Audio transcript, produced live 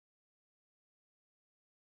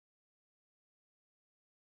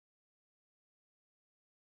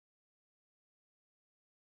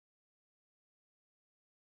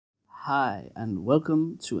Hi and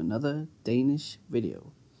welcome to another Danish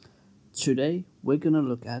video. Today we're gonna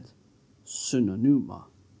look at synonyms,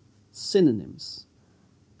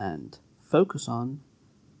 and focus on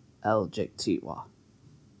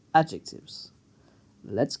adjectives.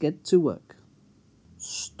 Let's get to work.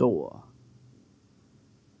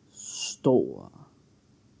 Stor,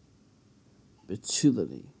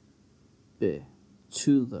 betydelig,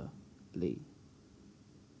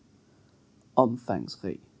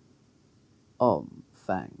 omfangsrig,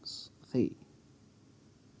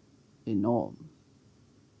 enorm,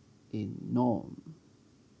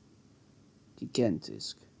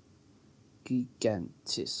 gigantisk,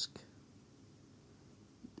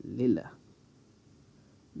 lille,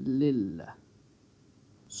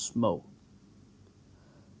 små,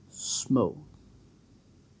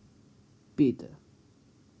 bitte,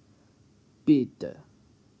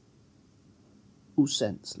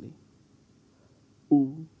 usanselig,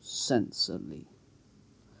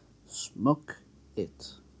 smuk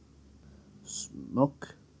et,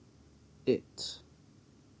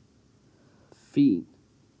 fin,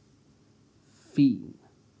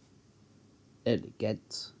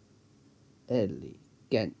 elegant,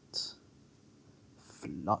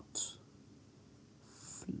 flot,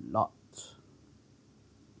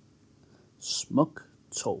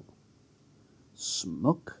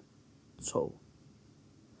 smuk tog,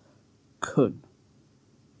 køn,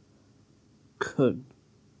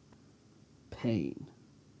 pæn,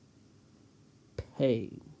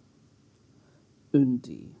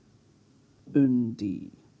 yndig,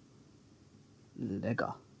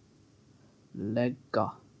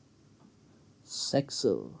 lækker,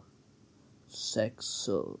 sexet,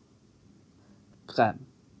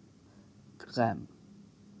 grim,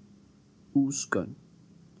 uskøn,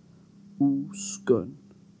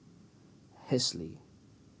 hæslig,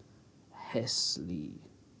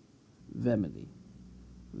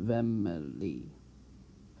 væmmelig,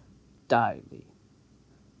 dejlig,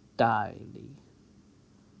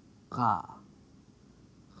 rar,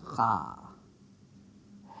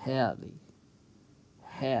 herlig,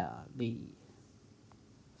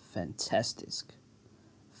 fantastisk,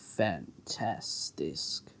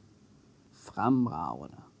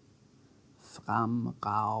 fremragende,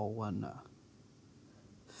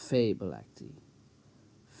 fabelagtig,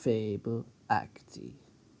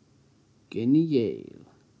 genial,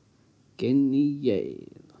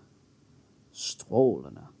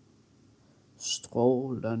 strålende,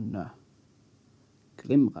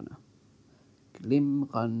 glimrende,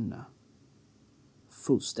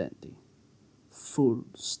 fuldstændig,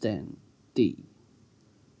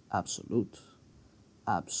 absolut,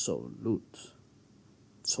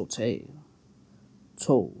 total,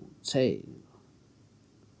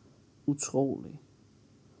 utrolig,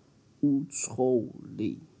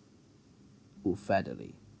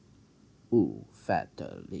 ufattelig,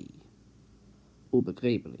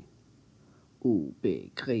 ubegribelig,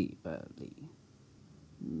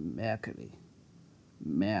 mærkelig,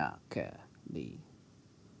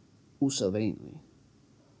 usædvanlig,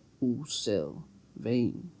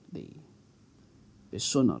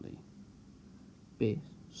 besynderlig,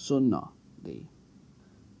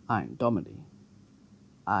 ejendommelig,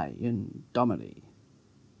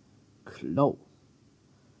 klog,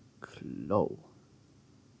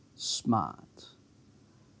 smart,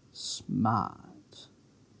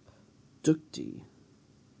 dygtig,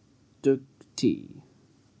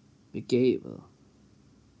 begavet,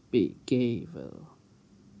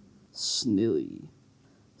 snedig,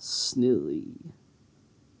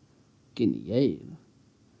 genial,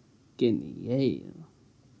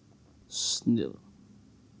 snild,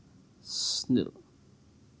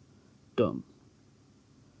 dum,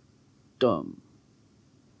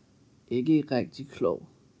 ikke rigtig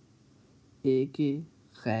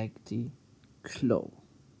klog,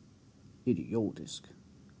 idiotisk,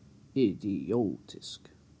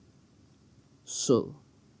 sød,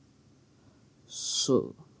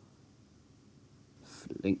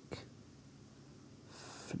 flink,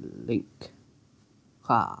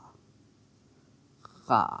 rar,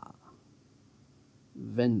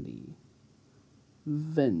 venlig,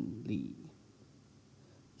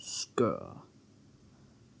 skør,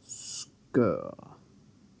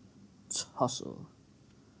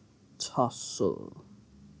 tosset,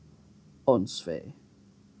 åndssvag,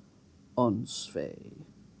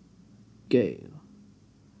 gal,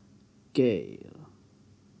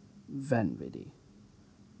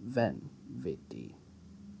 vanvittig,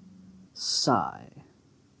 sej,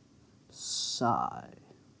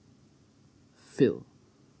 fed,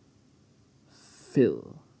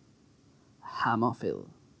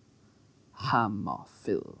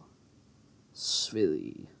 hammerfed,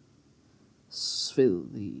 svedig,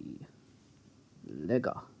 svedig,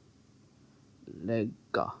 lækker,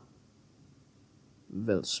 lækker,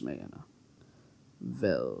 velsmagende,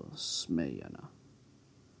 velsmagende,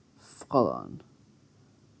 frederen,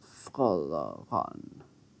 frederen,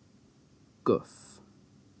 guf,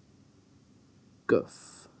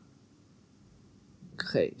 guf,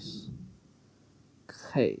 kreds,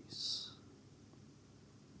 kreds,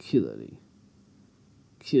 kederlig,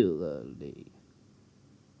 kederlig,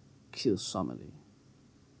 kedsommelig,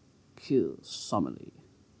 kedsommelig,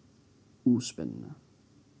 uspændende,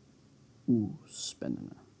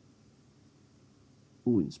 uspændende,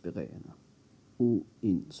 uinspirerende,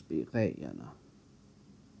 uinspirerende,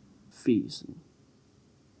 fisen,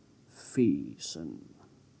 fisen,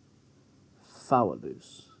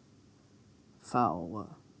 farveløs,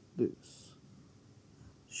 farveløs,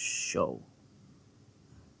 sjov,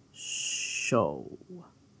 sjov,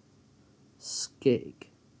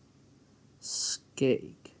 skæg,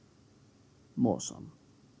 skæg, morsom,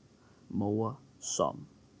 morsom,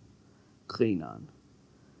 grineren,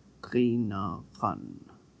 grineren.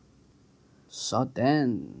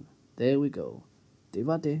 Sådan, there we go. Det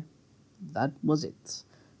var det. That was it.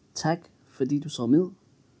 Tak fordi du så med.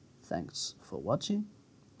 Thanks for watching.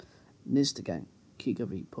 Næste gang kigger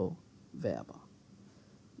vi på verber.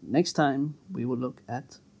 Next time we will look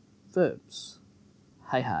at verbs.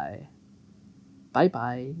 Hej hej. Bye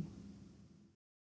bye.